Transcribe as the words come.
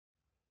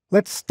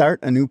Let's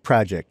start a new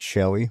project,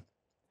 shall we?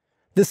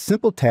 This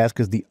simple task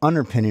is the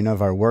underpinning of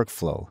our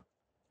workflow.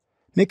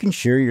 Making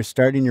sure you're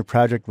starting your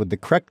project with the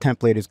correct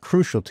template is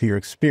crucial to your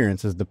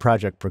experience as the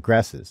project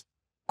progresses.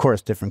 Of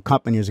course, different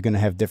companies are going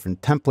to have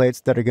different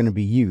templates that are going to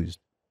be used.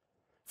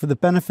 For the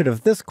benefit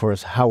of this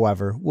course,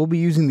 however, we'll be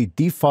using the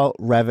default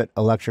Revit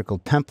electrical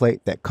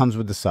template that comes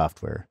with the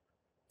software.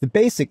 The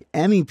basic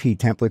MEP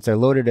templates are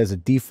loaded as a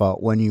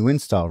default when you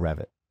install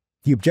Revit.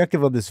 The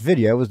objective of this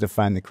video is to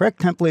find the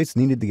correct templates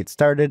needed to get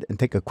started and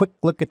take a quick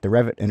look at the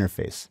Revit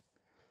interface.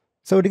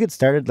 So to get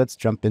started, let's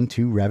jump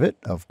into Revit,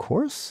 of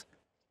course.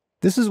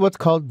 This is what's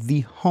called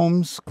the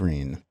home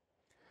screen.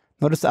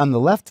 Notice on the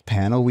left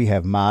panel, we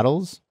have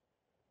models,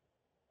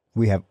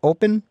 we have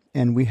open,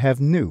 and we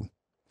have new.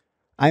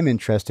 I'm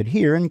interested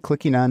here in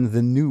clicking on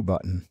the new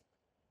button.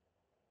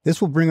 This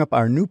will bring up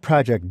our new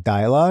project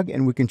dialog,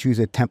 and we can choose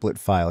a template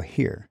file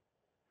here.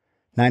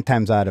 9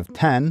 times out of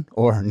 10,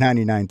 or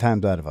 99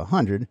 times out of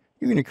 100,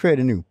 you're going to create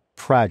a new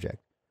project.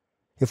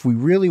 If we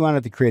really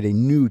wanted to create a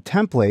new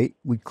template,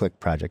 we'd click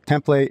Project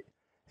Template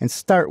and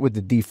start with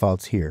the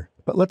defaults here.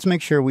 But let's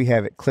make sure we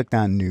have it clicked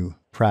on New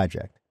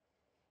Project.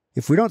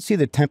 If we don't see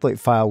the template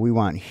file we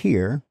want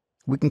here,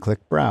 we can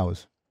click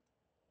Browse.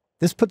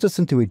 This puts us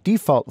into a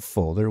default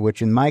folder,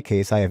 which in my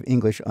case, I have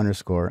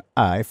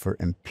English_I for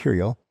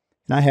Imperial,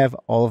 and I have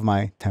all of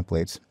my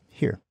templates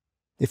here.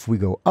 If we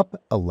go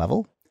up a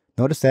level,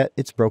 notice that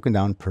it's broken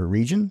down per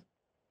region,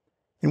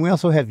 and we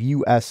also have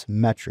US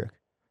metric.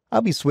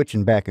 I'll be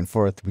switching back and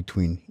forth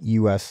between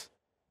US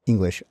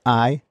English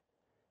I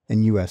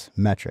and US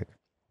metric.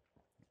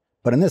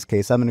 But in this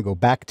case, I'm going to go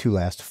back to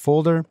last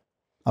folder.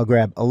 I'll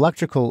grab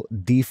electrical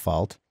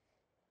default.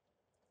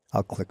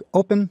 I'll click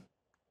open.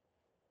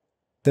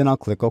 Then I'll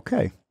click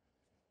OK.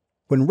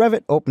 When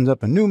Revit opens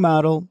up a new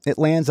model, it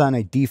lands on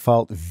a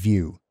default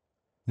view.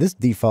 This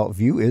default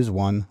view is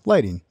one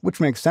lighting,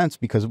 which makes sense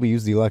because we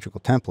use the electrical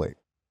template.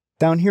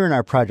 Down here in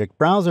our project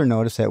browser,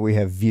 notice that we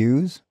have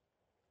views,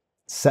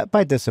 set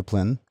by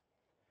discipline,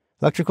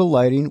 electrical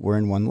lighting, we're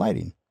in one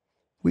lighting.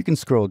 We can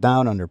scroll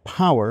down under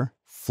power,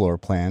 floor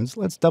plans.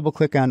 Let's double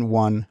click on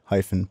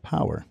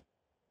 1-power.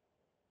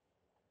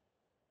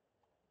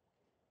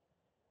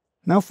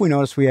 Now if we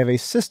notice we have a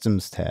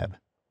systems tab,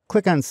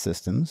 click on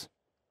systems,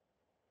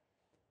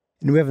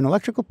 and we have an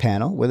electrical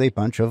panel with a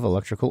bunch of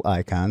electrical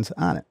icons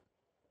on it.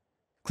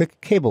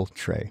 Click cable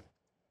tray.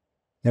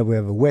 Now we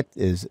have a width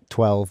is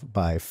 12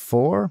 by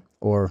 4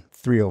 or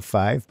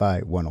 305 by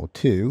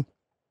 102.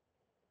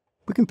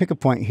 We can pick a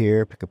point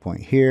here, pick a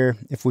point here.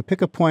 If we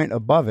pick a point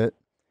above it,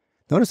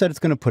 notice that it's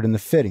going to put in the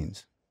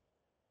fittings.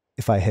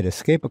 If I hit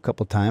escape a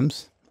couple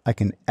times, I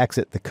can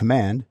exit the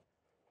command.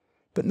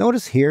 But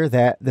notice here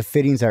that the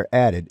fittings are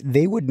added.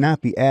 They would not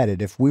be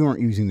added if we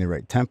weren't using the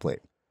right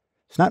template.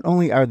 So not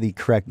only are the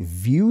correct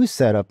views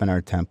set up in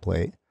our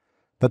template,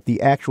 but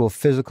the actual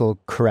physical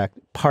correct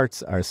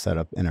parts are set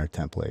up in our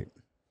template.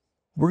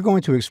 We're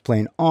going to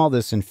explain all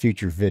this in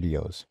future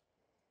videos.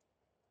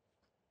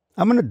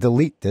 I'm going to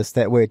delete this,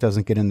 that way it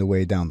doesn't get in the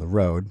way down the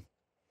road.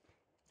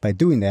 By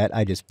doing that,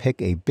 I just pick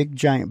a big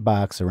giant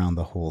box around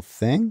the whole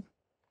thing.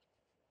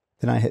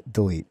 Then I hit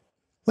delete.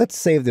 Let's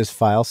save this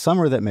file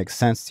somewhere that makes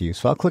sense to you,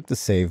 so I'll click the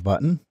save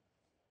button.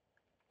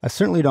 I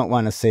certainly don't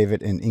want to save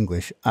it in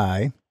English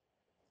I.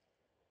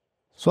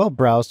 So I'll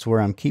browse to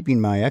where I'm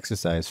keeping my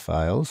exercise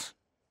files.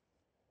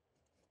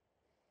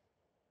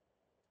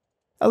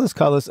 I'll just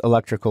call this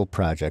electrical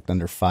project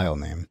under file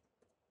name.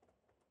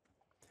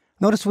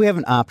 Notice we have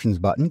an options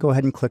button. Go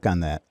ahead and click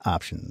on that,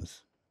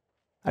 options.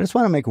 I just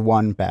want to make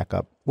one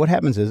backup. What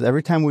happens is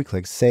every time we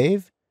click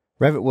save,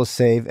 Revit will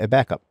save a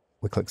backup.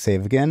 We click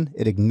save again.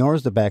 It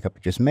ignores the backup we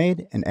just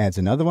made and adds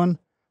another one.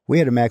 We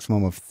had a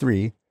maximum of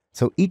 3,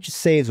 so each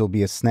saves will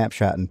be a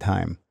snapshot in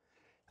time.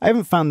 I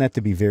haven't found that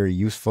to be very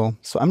useful,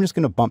 so I'm just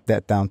going to bump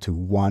that down to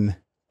 1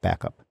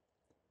 backup.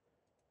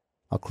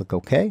 I'll click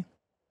OK.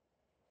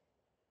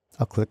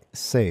 I'll click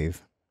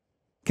save.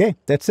 Okay,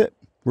 that's it.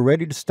 We're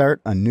ready to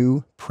start a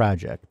new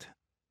project.